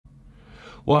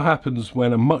What happens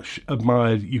when a much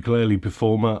admired ukulele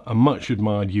performer, a much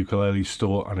admired ukulele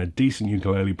store and a decent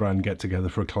ukulele brand get together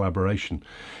for a collaboration?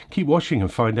 Keep watching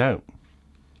and find out.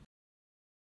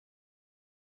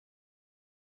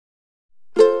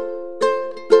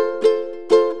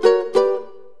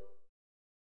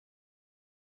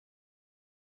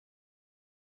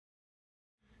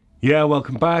 Yeah,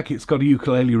 welcome back. It's got a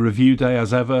ukulele review day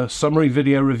as ever. Summary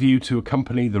video review to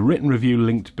accompany the written review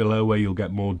linked below, where you'll get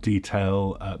more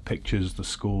detail, pictures, the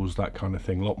scores, that kind of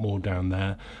thing. A lot more down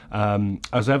there.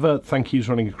 As ever, thank yous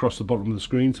running across the bottom of the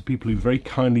screen to people who very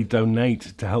kindly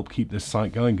donate to help keep this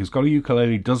site going, because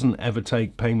GotAUkulele doesn't ever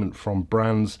take payment from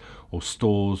brands or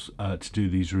stores to do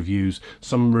these reviews.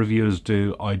 Some reviewers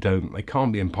do, I don't. They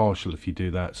can't be impartial if you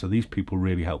do that, so these people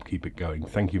really help keep it going.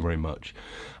 Thank you very much.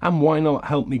 And why not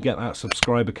help me get that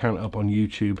subscriber count up on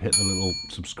YouTube? Hit the little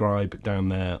subscribe down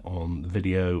there on the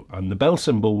video, and the bell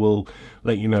symbol will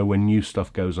let you know when new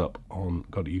stuff goes up on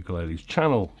GotAUkulele's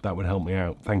channel. That would help me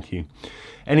out. Thank you.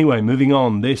 Anyway, moving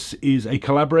on. This is a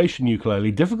collaboration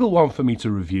ukulele. Difficult one for me to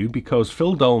review because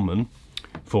Phil Doleman,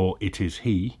 for it is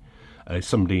he,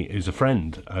 somebody is a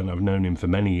friend, and I've known him for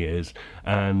many years,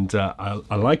 and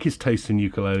I like his taste in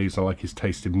ukuleles, I like his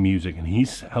taste in music, and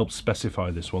he's helped specify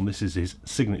this one. This is his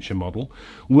signature model.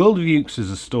 World of Ukes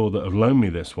is a store that have loaned me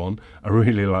this one. I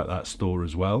really like that store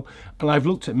as well, and I've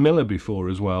looked at Millar before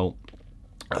as well,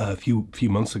 a few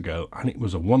months ago, and it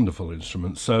was a wonderful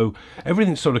instrument. So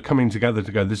everything's sort of coming together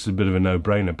to go, this is a bit of a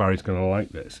no-brainer, Barry's going to like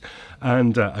this,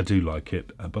 and I do like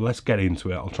it, but let's get into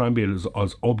it. I'll try and be as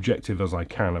objective as I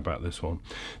can about this one.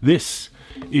 This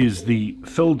is the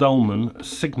Phil Doleman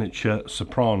signature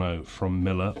soprano from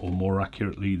Millar, or more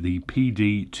accurately the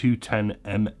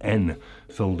PD-210MN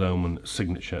Phil Doleman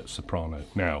signature soprano.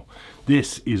 Now,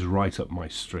 this is right up my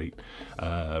street.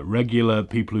 Regular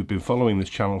people who've been following this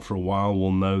channel for a while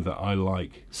will know that I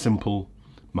like simple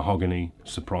mahogany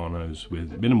sopranos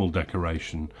with minimal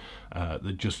decoration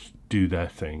that just do their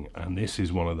thing, and this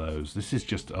is one of those. This is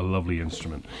just a lovely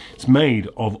instrument. It's made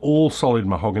of all solid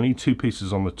mahogany, two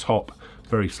pieces on the top,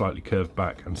 very slightly curved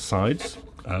back and sides.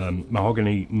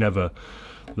 Mahogany, never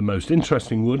the most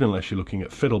interesting wood unless you're looking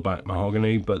at fiddleback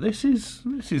mahogany, but this is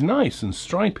nice and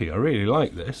stripy. I really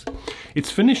like this.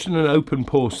 It's finished in an open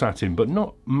pore satin, but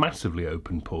not massively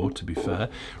open pore, to be fair.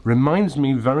 Reminds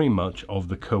me very much of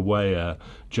the Kaweya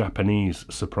Japanese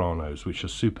sopranos, which are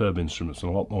superb instruments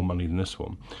and a lot more money than this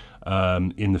one.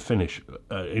 In the finish,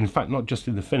 in fact, not just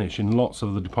in the finish, in lots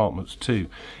of the departments too.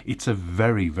 It's a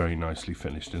very, very nicely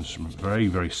finished instrument, very,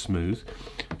 very smooth.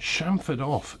 Chamfered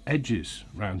off edges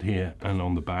around here and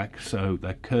on the back, so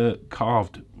they're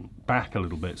carved back a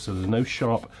little bit, so there's no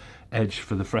sharp edge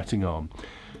for the fretting arm.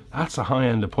 That's a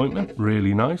high-end appointment,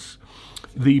 really nice.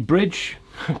 The bridge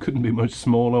couldn't be much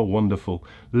smaller, wonderful.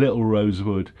 Little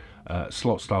rosewood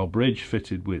slot style bridge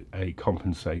fitted with a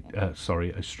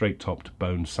a straight-topped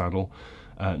bone saddle.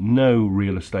 No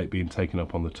real estate being taken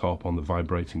up on the top, on the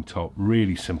vibrating top.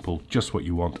 Really simple, just what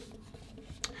you want.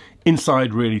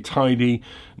 Inside really tidy,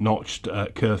 notched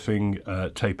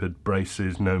kerfing, tapered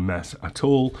braces, no mess at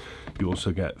all. You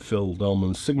also get Phil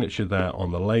Doleman's signature there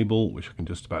on the label, which I can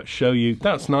just about show you.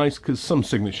 That's nice because some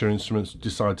signature instruments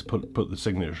decide to put the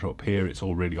signature up here. It's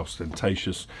all really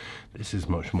ostentatious. This is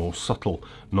much more subtle,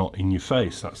 not in your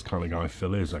face. That's the kind of guy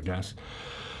Phil is, I guess.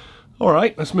 All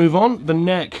right, let's move on. The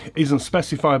neck isn't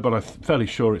specified, but I'm fairly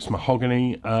sure it's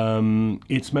mahogany.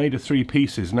 It's made of 3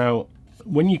 pieces. Now,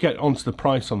 when you get onto the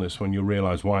price on this one, you'll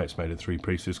realise why it's made of 3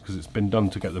 pieces, because it's been done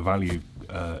to get the value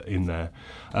in there.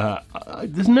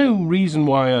 There's no reason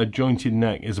why a jointed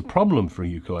neck is a problem for a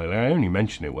ukulele. I only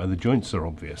mention it where the joints are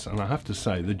obvious, and I have to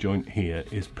say the joint here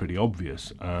is pretty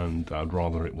obvious, and I'd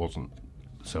rather it wasn't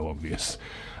so obvious.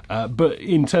 But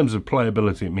in terms of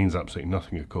playability, it means absolutely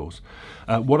nothing, of course.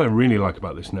 What I really like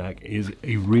about this neck is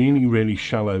a really, really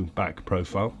shallow back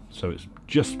profile, so it's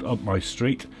just up my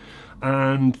street.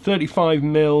 And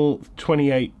 35mm,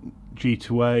 28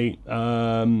 G2A,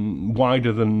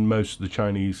 wider than most of the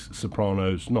Chinese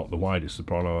sopranos. Not the widest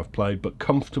soprano I've played, but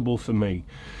comfortable for me.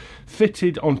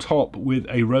 Fitted on top with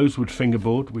a rosewood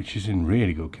fingerboard, which is in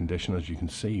really good condition, as you can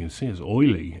see. You can see it's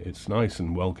oily. It's nice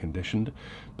and well conditioned.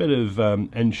 Bit of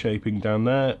end shaping down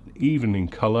there, even in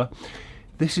colour.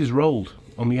 This is rolled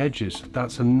on the edges.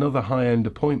 That's another high-end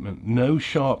appointment. No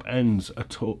sharp ends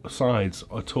at all, sides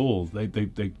at all. They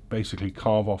basically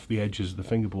carve off the edges of the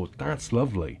fingerboard. That's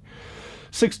lovely.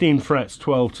 16 frets,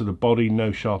 12 to the body,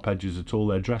 no sharp edges at all.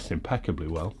 They're dressed impeccably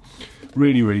well.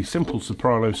 Really, really simple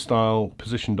soprano style.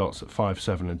 Position dots at 5,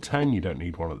 7 and 10. You don't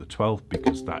need one at the 12th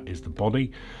because that is the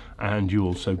body. And you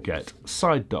also get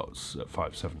side dots at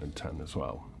 5, 7 and 10 as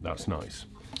well. That's nice.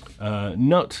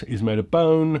 Nut is made of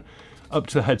bone, up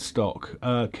to headstock.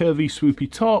 Curvy,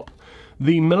 swoopy top.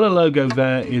 The Millar logo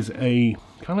there is a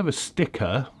kind of a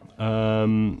sticker,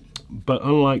 but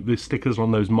unlike the stickers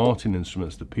on those Martin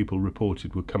instruments that people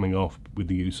reported were coming off with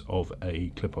the use of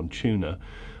a clip-on tuner,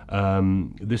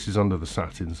 this is under the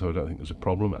satin, so I don't think there's a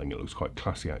problem. I think it looks quite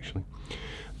classy, actually.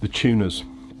 The tuners.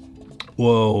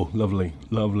 Whoa, lovely,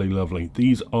 lovely, lovely.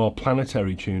 These are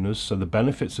planetary tuners, so the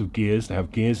benefits of gears, they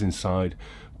have gears inside,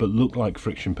 but look like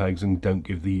friction pegs and don't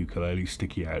give the ukulele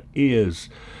sticky out ears.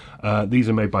 These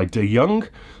are made by De Young,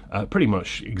 pretty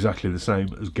much exactly the same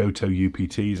as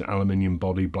GotAUPTs, aluminium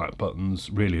body, black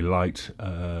buttons, really light,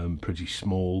 pretty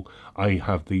small. I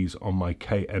have these on my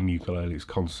KM Ukuleles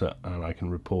concert and I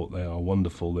can report they are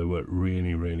wonderful. They work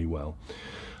really, really well.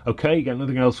 Okay, you get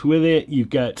nothing else with it. You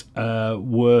get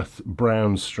Worth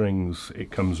brown strings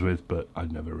it comes with, but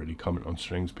I'd never really comment on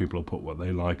strings. People will put what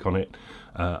they like on it.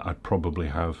 I'd probably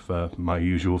have my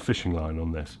usual fishing line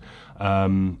on this.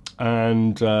 And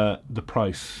the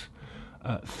price,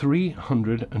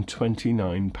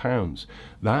 £329.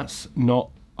 That's not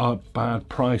a bad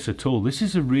price at all. This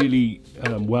is a really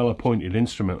well-appointed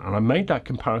instrument, and I made that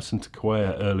comparison to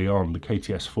Kaweah early on, the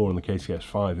KTS-4 and the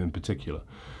KTS-5 in particular.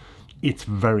 It's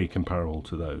very comparable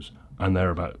to those, and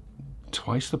they're about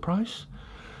twice the price.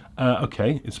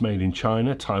 Okay, it's made in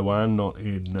China, Taiwan, not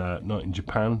in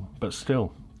Japan, but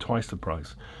still twice the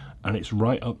price. And it's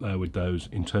right up there with those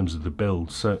in terms of the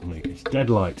build, certainly. It's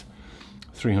dead light,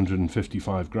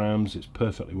 355 grams, it's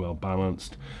perfectly well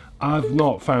balanced. I've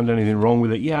not found anything wrong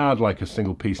with it. Yeah, I'd like a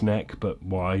single piece neck, but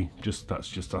why? That's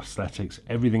just aesthetics.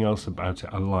 Everything else about it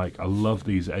I like. I love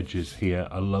these edges here.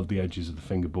 I love the edges of the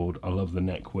fingerboard. I love the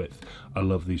neck width. I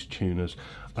love these tuners.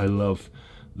 I love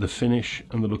the finish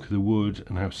and the look of the wood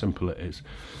and how simple it is.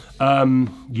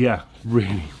 Yeah,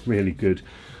 really, really good.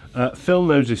 Phil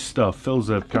knows his stuff.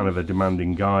 Phil's a kind of a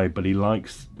demanding guy, but he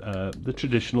likes the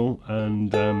traditional,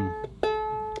 and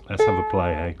let's have a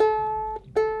play, hey?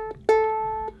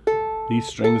 These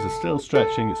strings are still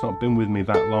stretching. It's not been with me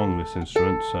that long, this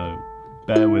instrument, so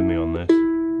bear with me on this.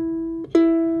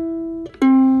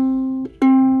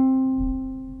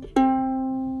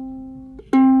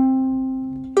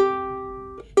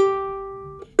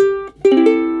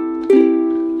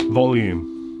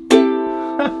 Volume.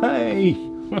 Hey!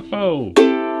 Whoa!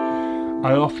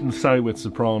 I often say with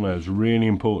sopranos, really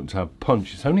important to have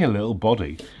punch. It's only a little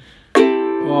body.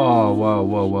 Oh, whoa,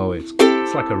 whoa, whoa! It's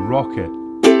like a rocket.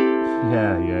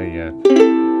 Yeah.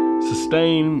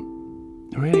 Sustain,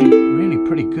 really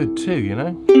pretty good too, you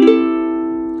know.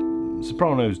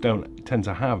 Sopranos don't tend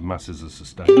to have masses of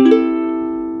sustain.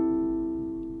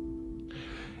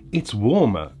 It's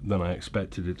warmer than I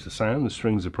expected it to sound. The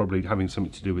strings are probably having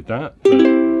something to do with that. But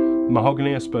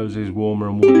mahogany, I suppose, is warmer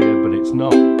and woodier, but it's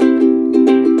not.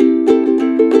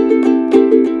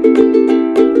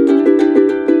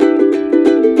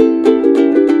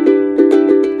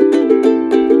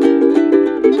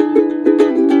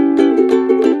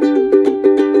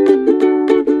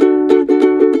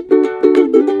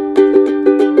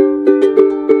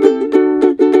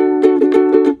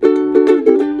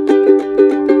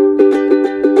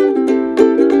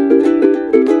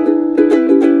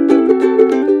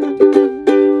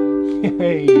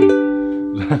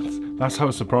 That's how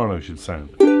a soprano should sound.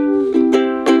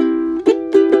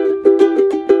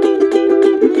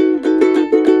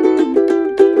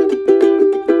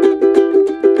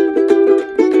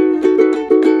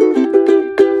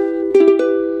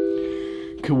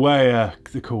 Kaweah,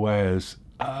 the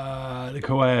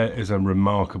Kaweah is a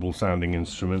remarkable sounding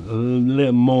instrument, a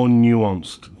little more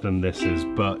nuanced than this is,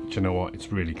 but you know what,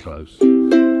 it's really close.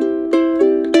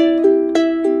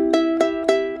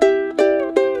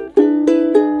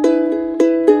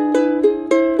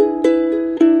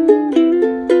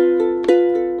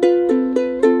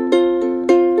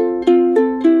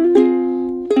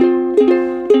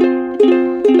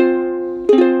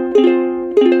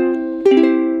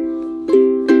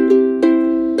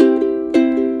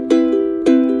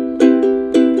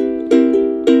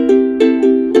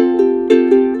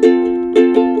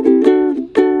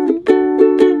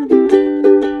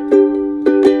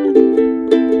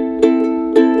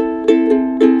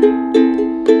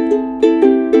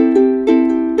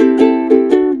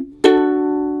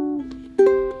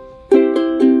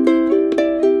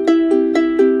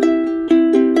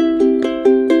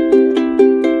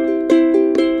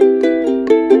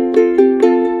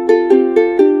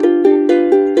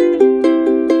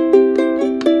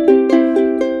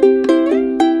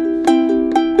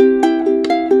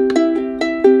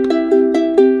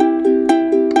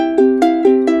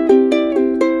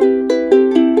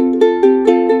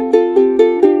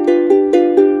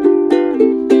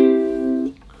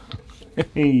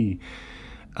 This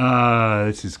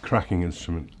is a cracking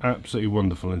instrument, absolutely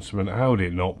wonderful instrument. How would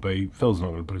it not be? Phil's not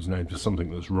going to put his name to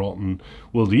something that's rotten.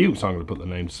 Well, the Ukes aren't going to put their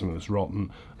name to something that's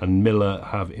rotten, and Millar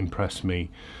have impressed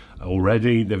me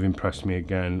already. They've impressed me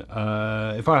again.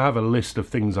 If I have a list of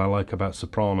things I like about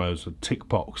Sopranos, a tick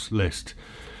box list,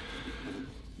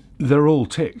 they're all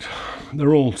ticked.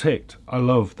 They're all ticked. I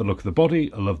love the look of the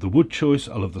body, I love the wood choice,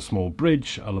 I love the small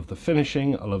bridge, I love the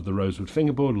finishing, I love the rosewood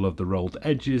fingerboard, I love the rolled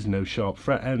edges, no sharp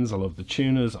fret ends, I love the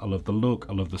tuners, I love the look,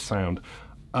 I love the sound.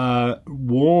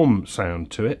 Warm sound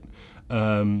to it,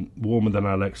 warmer than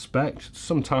I'd expect.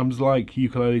 Sometimes like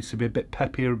ukuleles to be a bit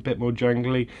peppier, a bit more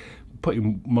jangly.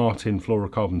 Putting Martin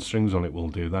fluorocarbon strings on it will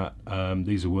do that.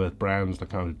 These are Worth Browns, they're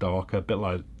kind of darker, a bit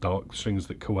like dark strings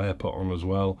that Kawaii put on as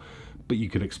well, but you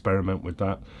could experiment with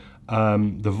that.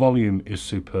 The volume is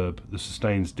superb, the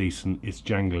sustain's decent, it's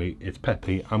jangly, it's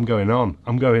peppy. I'm going on,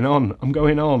 I'm going on, I'm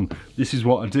going on. This is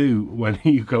what I do when a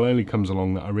ukulele comes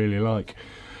along that I really like.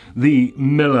 The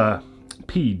Millar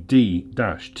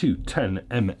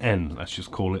PD-210MN, let's just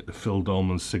call it the Phil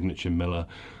Doleman signature Millar.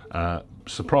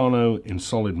 Soprano in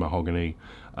solid mahogany.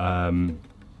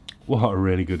 What a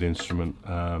really good instrument.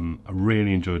 I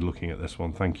really enjoyed looking at this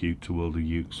one. Thank you to World of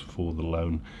Ukes for the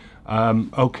loan.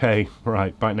 Okay,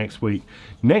 right, back next week.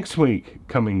 Next week,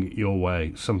 coming your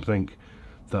way, something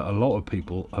that a lot of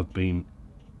people have been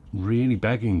really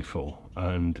begging for,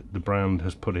 and the brand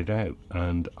has put it out,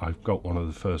 and I've got one of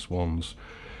the first ones,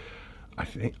 I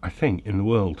think in the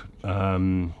world.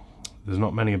 There's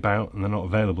not many about, and they're not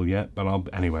available yet, but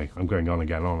anyway, I'm going on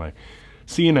again, aren't I?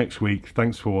 See you next week.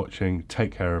 Thanks for watching.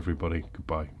 Take care, everybody.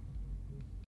 Goodbye.